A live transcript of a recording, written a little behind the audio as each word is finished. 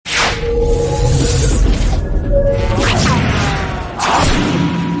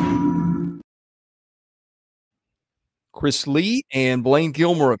Chris Lee and Blaine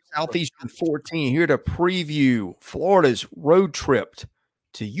Gilmer of Southeastern 14 here to preview Florida's road trip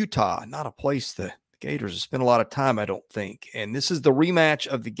to Utah. Not a place the Gators have spent a lot of time, I don't think. And this is the rematch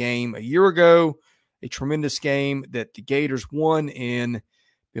of the game a year ago, a tremendous game that the Gators won in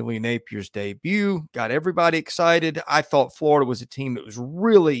Billy Napier's debut. Got everybody excited. I thought Florida was a team that was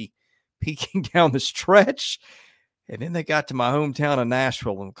really peaking down the stretch. And then they got to my hometown of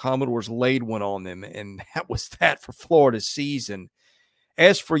Nashville, and Commodores laid one on them, and that was that for Florida's season.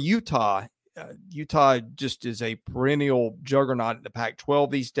 As for Utah, Utah just is a perennial juggernaut in the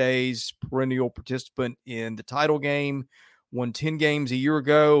Pac-12 these days, perennial participant in the title game, won 10 games a year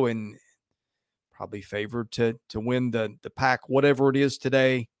ago, and probably favored to win the Pac, whatever it is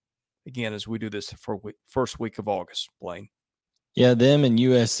today, again, as we do this for first week of August, Blaine. Yeah, them and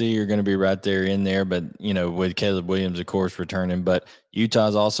USC are going to be right there in there, but, with Caleb Williams, of course, returning. But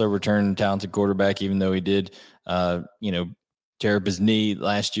Utah's also returning talented quarterback, even though he did, tear up his knee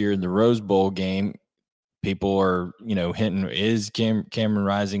last year in the Rose Bowl game. People are, hinting, is Cameron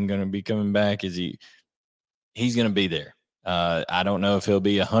Rising going to be coming back? Is he's going to be there. I don't know if he'll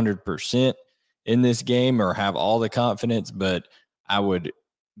be 100% in this game or have all the confidence, but I would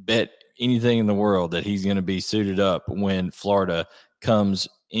bet anything in the world that he's going to be suited up when Florida comes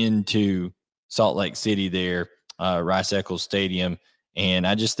into Salt Lake City there, Rice-Eccles Stadium. And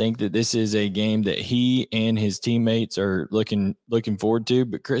I just think that this is a game that he and his teammates are looking forward to.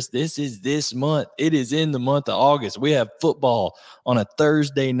 But Chris, this is this month. It is in the month of August. We have football on a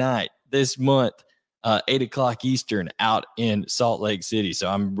Thursday night this month, 8:00 Eastern out in Salt Lake City. So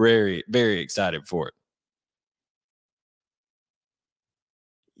I'm very, very excited for it.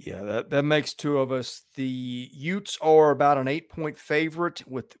 Yeah, that makes two of us. The Utes are about an 8-point favorite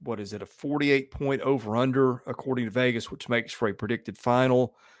with, a 48-point over-under, according to Vegas, which makes for a predicted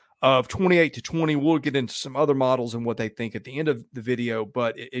final of 28-20. We'll get into some other models and what they think at the end of the video.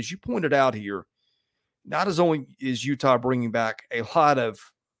 But as you pointed out here, not as only is Utah bringing back a lot of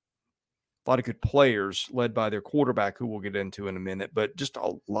good players led by their quarterback, who we'll get into in a minute, but just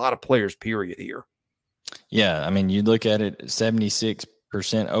a lot of players, period, here. Yeah, I mean, you look at it, 76%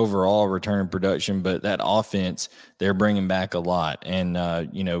 overall return production, but that offense, they're bringing back a lot. And,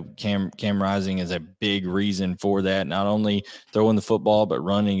 Cam Rising is a big reason for that, not only throwing the football, but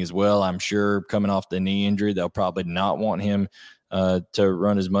running as well. I'm sure coming off the knee injury, they'll probably not want him to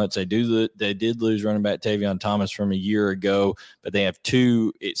run as much. They did lose running back Tavion Thomas from a year ago, but they have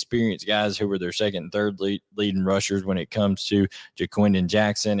two experienced guys who were their second and third leading rushers when it comes to Jaquindon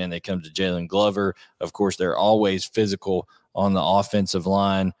Jackson and it comes to Jalen Glover. Of course, they're always physical on the offensive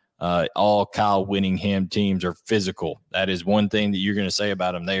line. All Kyle Whittingham teams are physical. That is one thing that you're going to say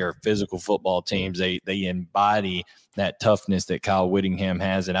about them. They are physical football teams. They embody that toughness that Kyle Whittingham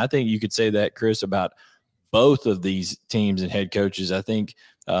has. And I think you could say that, Chris, about both of these teams and head coaches. I think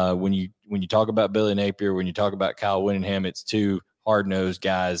when you talk about Billy Napier, when you talk about Kyle Whittingham, it's two hard-nosed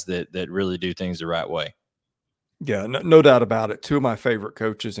guys that really do things the right way. Yeah, no doubt about it. Two of my favorite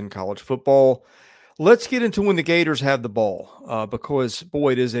coaches in college football. Let's get into when the Gators have the ball, because,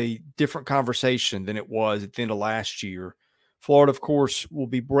 boy, it is a different conversation than it was at the end of last year. Florida, of course, will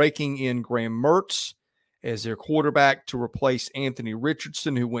be breaking in Graham Mertz as their quarterback to replace Anthony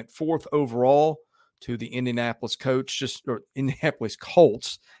Richardson, who went 4th overall to the Indianapolis Colts,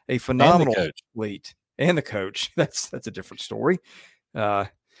 a phenomenal athlete. And the coach. That's a different story.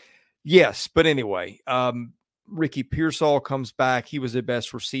 Yes, but anyway, Ricky Pearsall comes back. He was the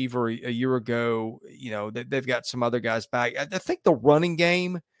best receiver a year ago. They've got some other guys back. I think the running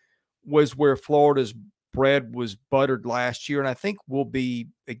game was where Florida's bread was buttered last year, and I think will be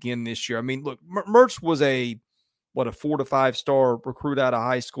again this year. I mean, look, Mertz was a 4 to 5 star recruit out of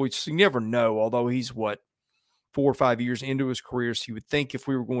high school. So you never know, although he's 4 or 5 years into his career. So you would think if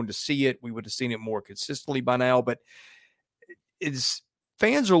we were going to see it, we would have seen it more consistently by now. But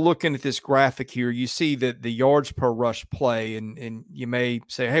fans are looking at this graphic here. You see that the yards per rush play, and you may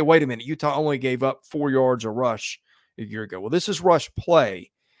say, hey, wait a minute, Utah only gave up 4 yards a rush a year ago. Well, this is rush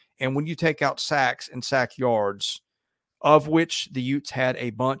play. And when you take out sacks and sack yards, of which the Utes had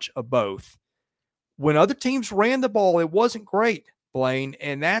a bunch of both, when other teams ran the ball, it wasn't great, Blaine,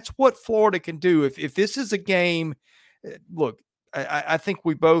 and that's what Florida can do. If this is a game, look, I think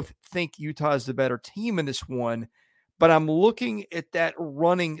we both think Utah is the better team in this one, but I'm looking at that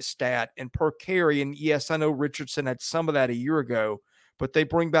running stat and per carry, and yes, I know Richardson had some of that a year ago, but they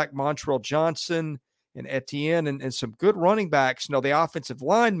bring back Montrell Johnson and Etienne and some good running backs. Now, the offensive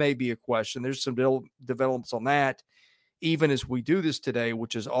line may be a question. There's some developments on that, even as we do this today,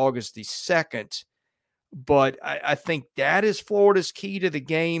 which is August the 2nd. But I think that is Florida's key to the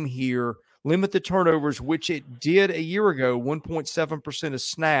game here. limit the turnovers, which it did a year ago, 1.7% of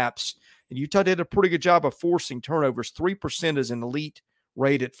snaps. And Utah did a pretty good job of forcing turnovers. 3% is an elite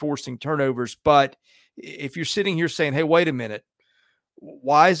rate at forcing turnovers. But if you're sitting here saying, hey, wait a minute,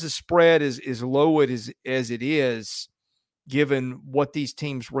 why is the spread as low as it is, given what these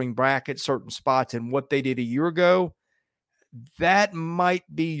teams bring back at certain spots and what they did a year ago? That might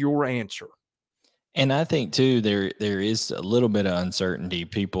be your answer. And I think too, there is a little bit of uncertainty.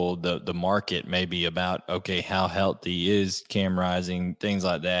 People, the market maybe about, okay, how healthy is Cam Rising, things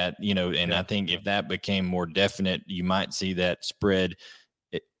like that, and I think if that became more definite, you might see that spread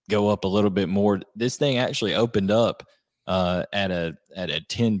go up a little bit more. This thing actually opened up at a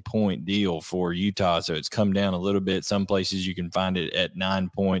 10-point deal for Utah. So it's come down a little bit. Some places you can find it at 9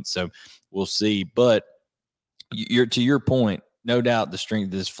 points. So we'll see. But to your point, no doubt the strength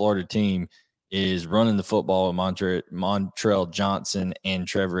of this Florida team is running the football with Montrell Johnson and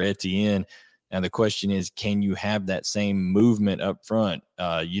Trevor Etienne. Now the question is, can you have that same movement up front?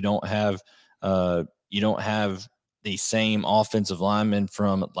 You don't have the same offensive linemen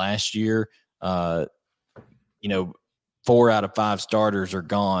from last year. 4 out of 5 starters are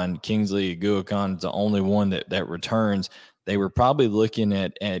gone. Kingsley Aguakon is the only one that returns. They were probably looking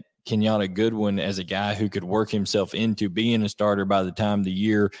at Kenyatta Goodwin as a guy who could work himself into being a starter by the time the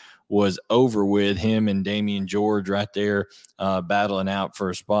year was over with. Him and Damian George right there battling out for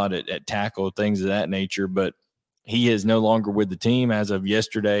a spot at tackle, things of that nature. But he is no longer with the team as of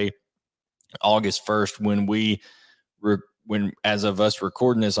yesterday, August 1st, when as of us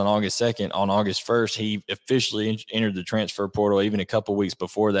recording this on August 2nd, on August 1st, he officially entered the transfer portal. Even a couple weeks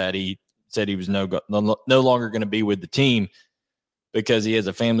before that, he said he was no longer going to be with the team because he has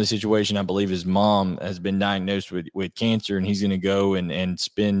a family situation. I believe his mom has been diagnosed with cancer, and he's going to go and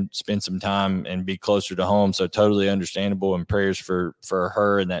spend some time and be closer to home. So totally understandable, and prayers for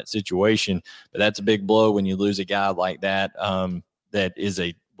her in that situation. But that's a big blow when you lose a guy like that. That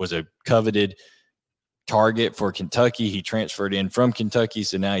was a coveted target for Kentucky. He transferred in from Kentucky,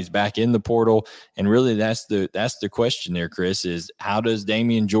 so now he's back in the portal. And really, that's the question there, Chris, is how does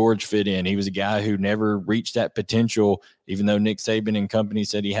Damian George fit in? He was a guy who never reached that potential, even though Nick Saban and company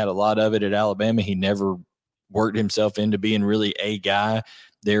said he had a lot of it at Alabama. He never worked himself into being really a guy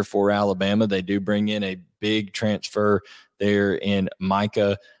there for Alabama. They do bring in a big transfer there in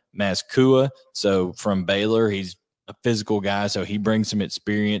Micah Maskua. So from Baylor, he's a physical guy, so he brings some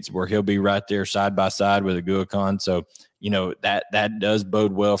experience where he'll be right there side by side with Aguakon. So, that does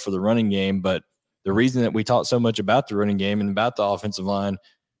bode well for the running game. But the reason that we talk so much about the running game and about the offensive line,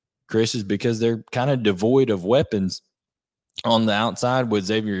 Chris, is because they're kind of devoid of weapons on the outside, with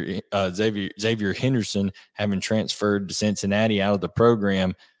Xavier Henderson having transferred to Cincinnati out of the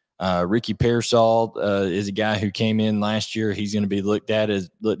program. Ricky Pearsall is a guy who came in last year. He's going to be looked at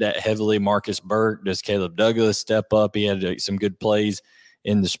heavily. Marcus Burke. Does Caleb Douglas step up? He had some good plays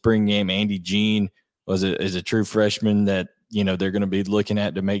in the spring game. Andy Jean is a true freshman that they're going to be looking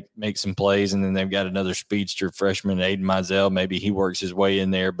at to make some plays. And then they've got another speedster freshman, Aiden Mizell. Maybe he works his way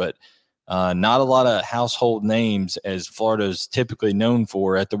in there, but not a lot of household names as Florida's typically known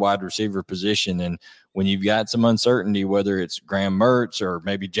for at the wide receiver position. And when you've got some uncertainty, whether it's Graham Mertz or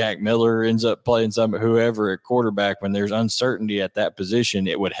maybe Jack Miller ends up playing whoever at quarterback, when there's uncertainty at that position,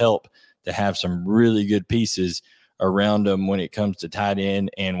 it would help to have some really good pieces around them when it comes to tight end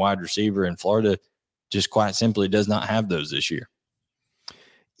and wide receiver. And Florida just quite simply does not have those this year.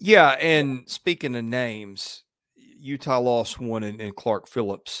 Yeah, and speaking of names, Utah lost one in Clark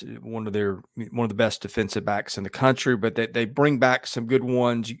Phillips, one of the best defensive backs in the country, but they bring back some good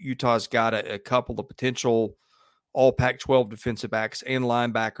ones. Utah's got a couple of potential all Pac-12 defensive backs and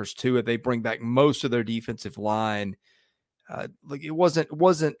linebackers too. They bring back most of their defensive line. It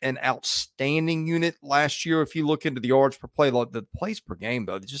wasn't an outstanding unit last year. If you look into the yards per play, the plays per game,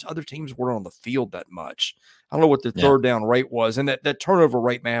 though, just other teams weren't on the field that much. I don't know what the third down rate was, and that turnover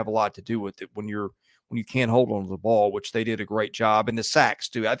rate may have a lot to do with it when you can't hold on to the ball, which they did a great job. And the sacks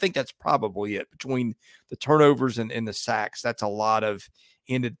too. I think that's probably it. Between the turnovers and the sacks, that's a lot of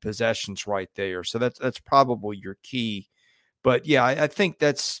ended possessions right there. So that's probably your key. But yeah, I think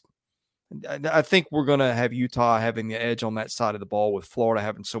we're going to have Utah having the edge on that side of the ball, with Florida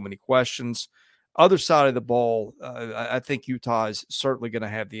having so many questions. Other side of the ball, I think Utah is certainly going to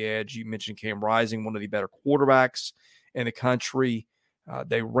have the edge. You mentioned Cam Rising, one of the better quarterbacks in the country.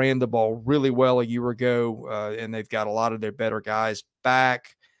 They ran the ball really well a year ago, and they've got a lot of their better guys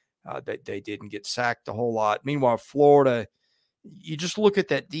back. They didn't get sacked a whole lot. Meanwhile, Florida, you just look at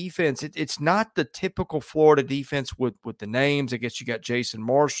that defense. It's not the typical Florida defense with the names. I guess you got Jason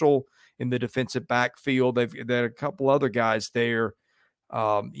Marshall in the defensive backfield. They've got a couple other guys there.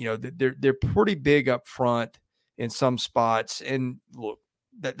 They're pretty big up front in some spots. And look,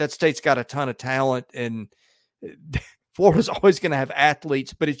 that state's got a ton of talent, and Florida's always going to have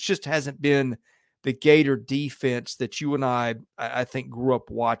athletes, but it just hasn't been the Gator defense that you and I think grew up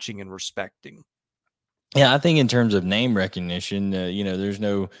watching and respecting. Yeah, I think in terms of name recognition, there's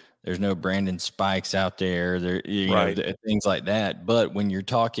no Brandon Spikes out there, things like that. But when you're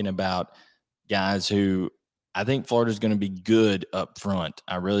talking about guys who I think Florida's going to be good up front,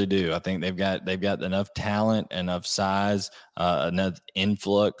 I really do. I think they've got enough talent, enough size, enough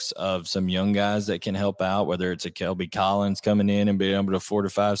influx of some young guys that can help out. Whether it's a Kelby Collins coming in and being able to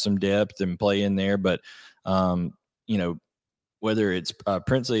fortify some depth and play in there, but whether it's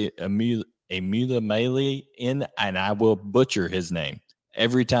Princely Emulamele and I will butcher his name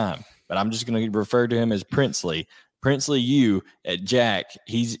every time, but I'm just going to refer to him as Princely U at Jack.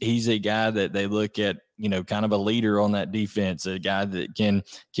 He's a guy that they look at, kind of a leader on that defense, a guy that can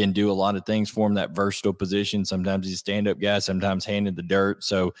do a lot of things for him, that versatile position. Sometimes he's a stand-up guy, sometimes handed the dirt.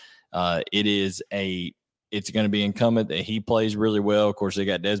 So it's going to be incumbent that he plays really well. Of course, they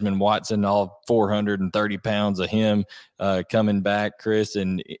got Desmond Watson, all 430 pounds of him coming back, Chris.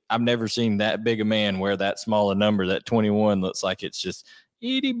 And I've never seen that big a man wear that small a number. That 21 looks like it's just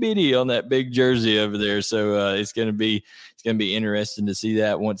itty bitty on that big jersey over there. So it's going to be interesting to see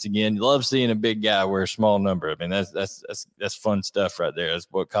that once again. You love seeing a big guy wear a small number. I mean, that's fun stuff right there. That's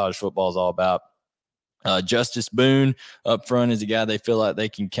what college football is all about. Justice Boone up front is a guy they feel like they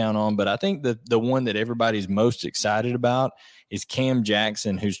can count on. But I think the one that everybody's most excited about is Cam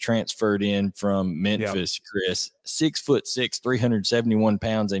Jackson, who's transferred in from Memphis, Chris. 6'6", 371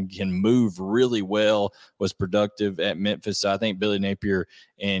 pounds, and can move really well, was productive at Memphis. So I think Billy Napier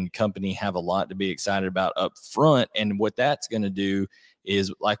and company have a lot to be excited about up front. And what that's going to do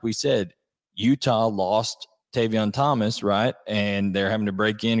is, like we said, Utah lost Tavion Thomas, right? And they're having to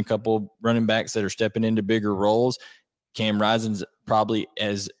break in a couple running backs that are stepping into bigger roles. Cam Rising's probably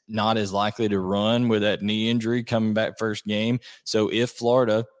not as likely to run with that knee injury coming back first game. So if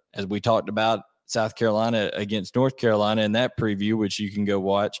Florida, as we talked about South Carolina against North Carolina in that preview, which you can go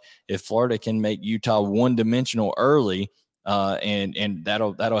watch, if Florida can make Utah one-dimensional early, and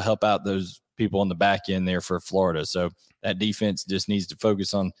that'll help out those people on the back end there for Florida. So that defense just needs to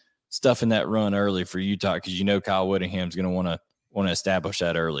focus on stuffing that run early for Utah, because Kyle Whittingham's going to want to establish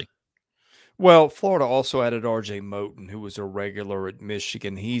that early. Well, Florida also added R.J. Moten, who was a regular at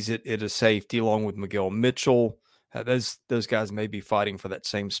Michigan. He's at a safety along with Miguel Mitchell. Those guys may be fighting for that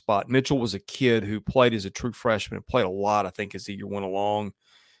same spot. Mitchell was a kid who played as a true freshman and played a lot, I think, as the year went along.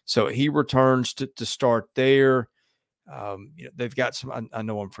 So he returns to start there. They've got some. I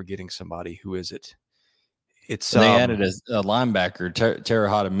know I'm forgetting somebody. Who is it? They added a linebacker,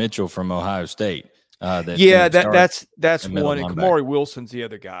 Terahata Mitchell from Ohio State. That's one. And Kamari Wilson's the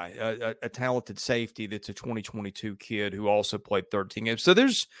other guy, a talented safety that's a 2022 kid who also played 13 games. So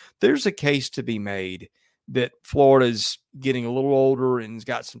there's a case to be made that Florida's getting a little older and has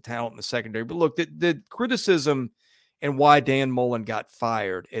got some talent in the secondary. But look, the criticism and why Dan Mullen got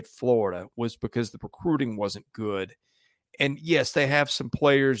fired at Florida was because the recruiting wasn't good. And yes, they have some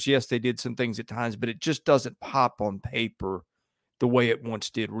players. Yes, they did some things at times, but it just doesn't pop on paper the way it once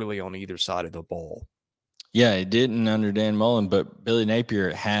did really on either side of the ball. Yeah, it didn't under Dan Mullen, but Billy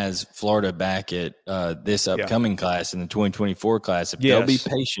Napier has Florida back at this upcoming class, in the 2024 class. If they'll be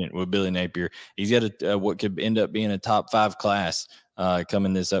patient with Billy Napier, he's got what could end up being a top 5 class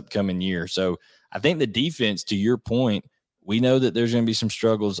coming this upcoming year. So I think the defense, to your point, we know that there's going to be some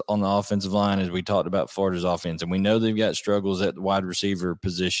struggles on the offensive line, as we talked about Florida's offense. And we know they've got struggles at the wide receiver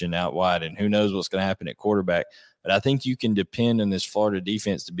position out wide, and who knows what's going to happen at quarterback. But I think you can depend on this Florida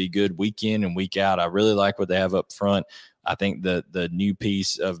defense to be good week in and week out. I really like what they have up front. I think the new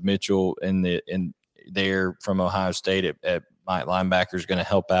piece of Mitchell in there from Ohio State at Mike linebacker is going to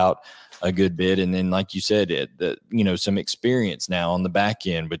help out a good bit. And then, like you said, some experience now on the back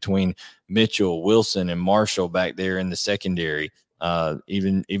end between Mitchell, Wilson, and Marshall back there in the secondary.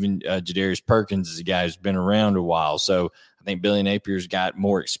 Even Jadarius Perkins is a guy who's been around a while. So I think Billy Napier's got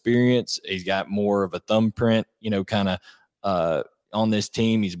more experience. He's got more of a thumbprint, on this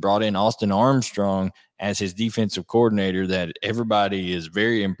team. He's brought in Austin Armstrong as his defensive coordinator that everybody is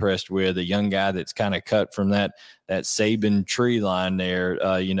very impressed with, a young guy that's kind of cut from that Saban tree line there,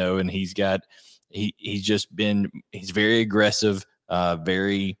 and he's very aggressive,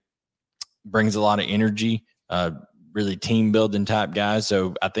 brings a lot of energy, really team building type guys.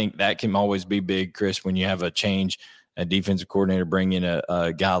 So I think that can always be big, Chris, when you have a change, a defensive coordinator, bring in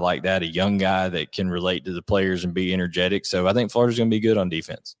a guy like that, a young guy that can relate to the players and be energetic. So I think Florida's going to be good on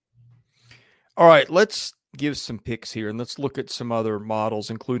defense. All right, let's give some picks here, and let's look at some other models,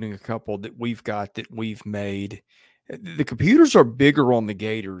 including a couple that we've got that we've made. The computers are bigger on the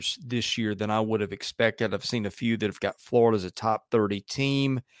Gators this year than I would have expected. I've seen a few that have got Florida as a top 30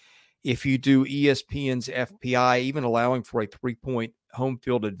 team. If you do ESPN's FPI, even allowing for a 3-point home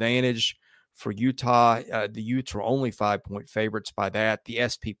field advantage for Utah, the Utes are only 5-point favorites by that. The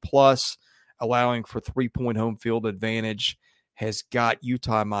SP Plus, allowing for 3-point home field advantage, has got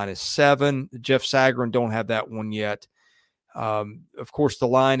Utah -7. Jeff Sagarin don't have that one yet. Of course, the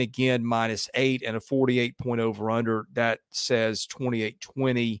line again, -8 and a 48-point over-under. That says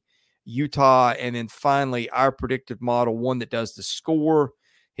 28-20 Utah. And then finally, our predictive model, one that does the score,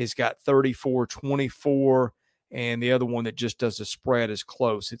 has got 34-24. And the other one that just does the spread is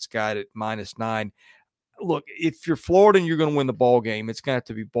close. It's got it -9. Look, if you're Florida and you're going to win the ball game, it's going to have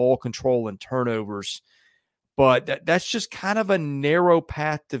to be ball control and turnovers. But that's just kind of a narrow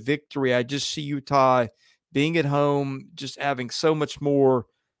path to victory. I just see Utah being at home, just having so much more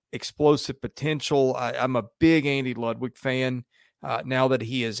explosive potential. I'm a big Andy Ludwig fan now that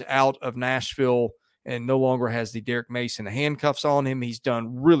he is out of Nashville and no longer has the Derek Mason handcuffs on him. He's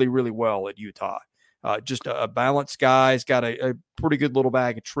done really, really well at Utah. Just a balanced guy. He's got a pretty good little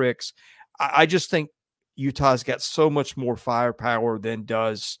bag of tricks. I just think Utah's got so much more firepower than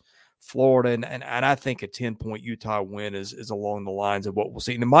does Florida. And I think a 10-point Utah win is along the lines of what we'll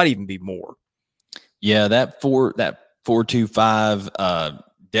see. And it might even be more. Yeah, that 4-2-5,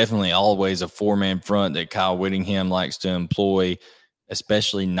 definitely always a 4-man front that Kyle Whittingham likes to employ,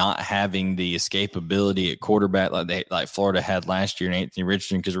 especially not having the escapability at quarterback like Florida had last year in Anthony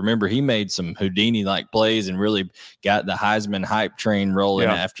Richardson. Because remember, he made some Houdini-like plays and really got the Heisman hype train rolling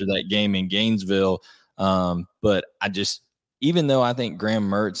after that game in Gainesville. But even though I think Graham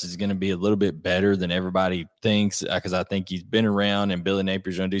Mertz is going to be a little bit better than everybody thinks, because I think he's been around and Billy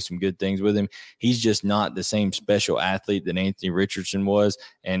Napier's going to do some good things with him, he's just not the same special athlete that Anthony Richardson was.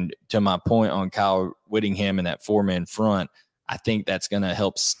 And to my point on Kyle Whittingham and that 4-man front, I think that's going to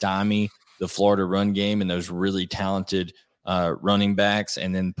help stymie the Florida run game and those really talented running backs,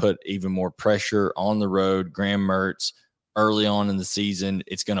 and then put even more pressure on the road. Graham Mertz early on in the season,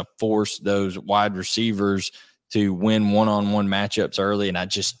 it's going to force those wide receivers to win one-on-one matchups early, and I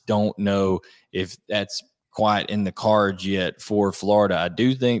just don't know if that's quite in the cards yet for Florida. I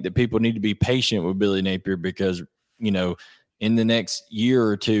do think that people need to be patient with Billy Napier because, in the next year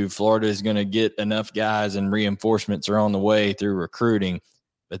or two, Florida is going to get enough guys and reinforcements are on the way through recruiting,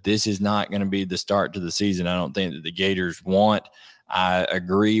 but this is not going to be the start to the season I don't think that the Gators want. I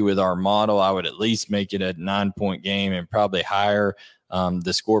agree with our model. I would at least make it a 9-point game and probably higher.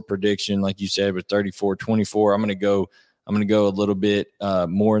 The score prediction, like you said, was 34-24. I'm going to go a little bit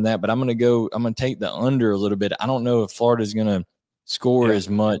more than that, but I'm going to take the under a little bit. I don't know if Florida is going to score as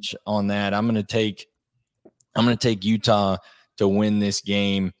much on that. I'm going to take Utah to win this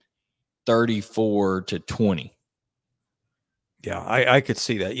game 34-20. Yeah, I could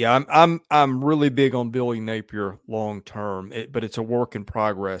see that. Yeah, I'm really big on Billy Napier long term, but it's a work in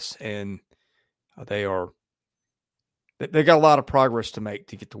progress, and they've got a lot of progress to make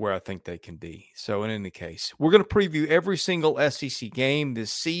to get to where I think they can be. So in any case, we're going to preview every single SEC game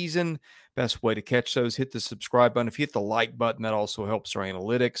this season. Best way to catch those, hit the subscribe button. If you hit the like button, that also helps our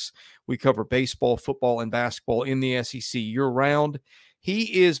analytics. We cover baseball, football, and basketball in the SEC year-round.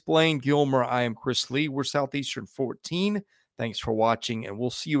 He is Blaine Gilmer. I am Chris Lee. We're Southeastern 14. Thanks for watching, and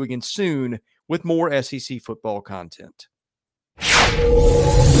we'll see you again soon with more SEC football content.